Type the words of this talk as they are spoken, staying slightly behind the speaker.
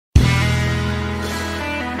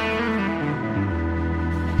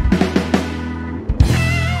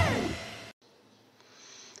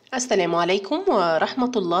السلام عليكم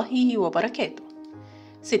ورحمة الله وبركاته.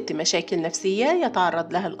 6 مشاكل نفسية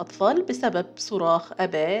يتعرض لها الأطفال بسبب صراخ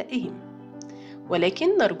آبائهم.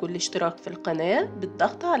 ولكن نرجو الاشتراك في القناة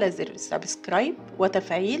بالضغط على زر سبسكرايب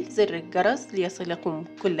وتفعيل زر الجرس ليصلكم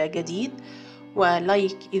كل جديد،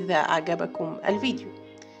 ولايك إذا أعجبكم الفيديو.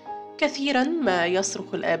 كثيرا ما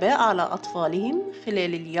يصرخ الآباء على أطفالهم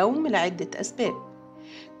خلال اليوم لعدة أسباب،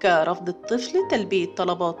 كرفض الطفل تلبية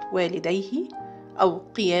طلبات والديه، أو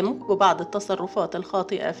قيامه ببعض التصرفات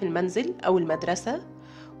الخاطئة في المنزل أو المدرسة،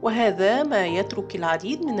 وهذا ما يترك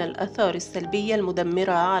العديد من الآثار السلبية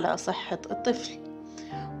المدمرة على صحة الطفل،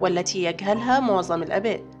 والتي يجهلها معظم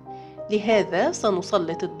الآباء. لهذا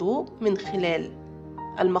سنسلط الضوء من خلال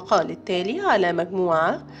المقال التالي على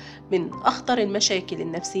مجموعة من أخطر المشاكل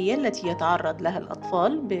النفسية التي يتعرض لها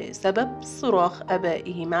الأطفال بسبب صراخ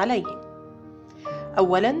آبائهم عليهم.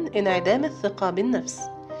 أولاً، انعدام الثقة بالنفس.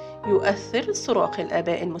 يؤثر صراخ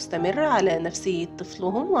الآباء المستمر على نفسية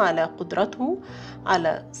طفلهم وعلى قدرته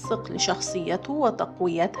على صقل شخصيته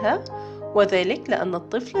وتقويتها، وذلك لأن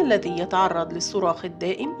الطفل الذي يتعرض للصراخ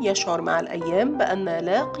الدائم يشعر مع الأيام بأن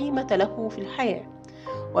لا قيمة له في الحياة،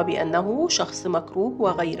 وبأنه شخص مكروه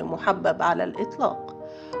وغير محبب على الإطلاق،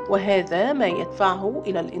 وهذا ما يدفعه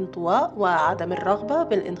إلى الانطواء وعدم الرغبة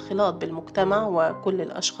بالانخلاط بالمجتمع وكل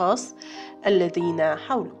الأشخاص الذين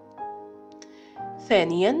حوله.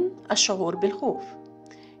 ثانياً، الشعور بالخوف.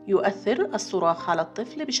 يؤثر الصراخ على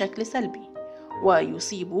الطفل بشكل سلبي،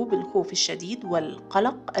 ويصيبه بالخوف الشديد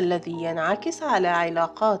والقلق الذي ينعكس على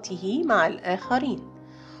علاقاته مع الآخرين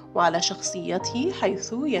وعلى شخصيته،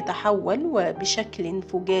 حيث يتحول وبشكل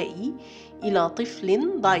فجائي إلى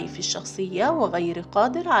طفل ضعيف الشخصية وغير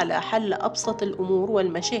قادر على حل أبسط الأمور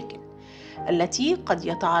والمشاكل التي قد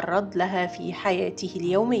يتعرض لها في حياته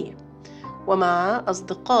اليومية ومع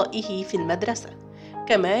أصدقائه في المدرسة.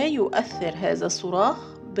 كما يؤثر هذا الصراخ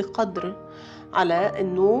بقدر على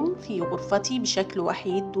النوم في غرفته بشكل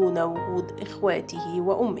وحيد دون وجود إخواته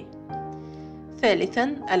وأمه.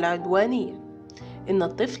 ثالثاً، العدوانية. إن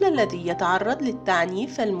الطفل الذي يتعرض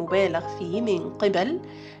للتعنيف المبالغ فيه من قبل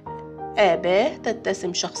آبائه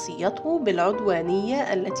تتسم شخصيته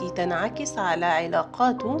بالعدوانية التي تنعكس على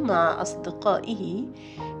علاقاته مع أصدقائه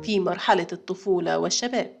في مرحلة الطفولة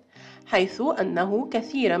والشباب، حيث أنه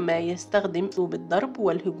كثيرا ما يستخدم أسلوب الضرب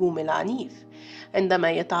والهجوم العنيف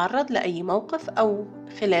عندما يتعرض لأي موقف أو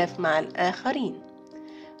خلاف مع الآخرين.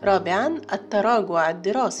 رابعا، التراجع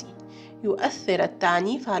الدراسي. يؤثر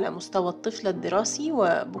التعنيف على مستوى الطفل الدراسي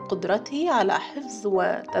وبقدرته على حفظ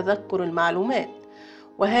وتذكر المعلومات،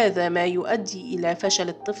 وهذا ما يؤدي إلى فشل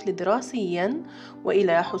الطفل دراسيا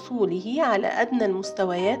وإلى حصوله على أدنى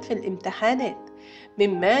المستويات في الامتحانات،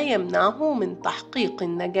 مما يمنعه من تحقيق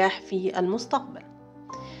النجاح في المستقبل.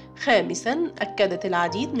 خامساً، أكدت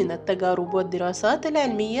العديد من التجارب والدراسات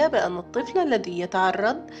العلمية بأن الطفل الذي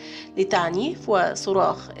يتعرض لتعنيف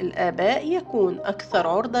وصراخ الآباء يكون أكثر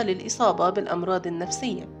عرضة للإصابة بالأمراض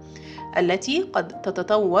النفسية التي قد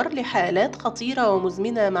تتطور لحالات خطيرة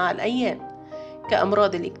ومزمنة مع الأيام،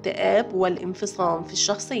 كأمراض الاكتئاب والانفصام في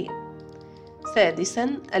الشخصية. سادساً،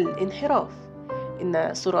 الانحراف.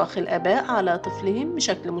 إن صراخ الآباء على طفلهم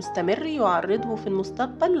بشكل مستمر يعرضه في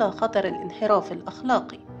المستقبل لخطر الانحراف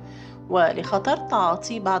الأخلاقي ولخطر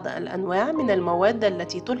تعاطي بعض الأنواع من المواد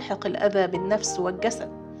التي تلحق الأذى بالنفس والجسد،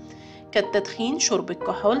 كالتدخين، شرب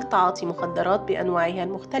الكحول، تعاطي مخدرات بأنواعها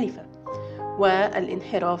المختلفة،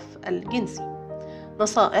 والانحراف الجنسي.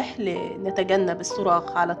 نصائح لنتجنب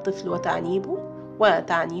الصراخ على الطفل وتعنيفه.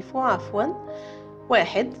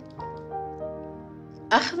 1.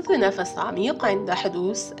 أخذ نفس عميق عند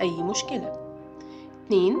حدوث أي مشكلة.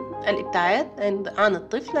 2. الابتعاد عن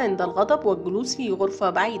الطفل عند الغضب والجلوس في غرفة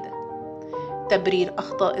بعيدة. تبرير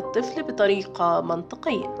أخطاء الطفل بطريقة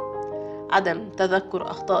منطقية. عدم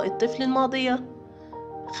تذكر أخطاء الطفل الماضية.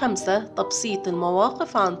 5. تبسيط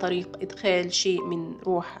المواقف عن طريق إدخال شيء من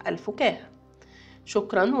روح الفكاهة.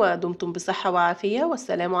 شكرا ودمتم بصحة وعافية،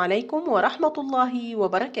 والسلام عليكم ورحمة الله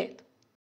وبركاته.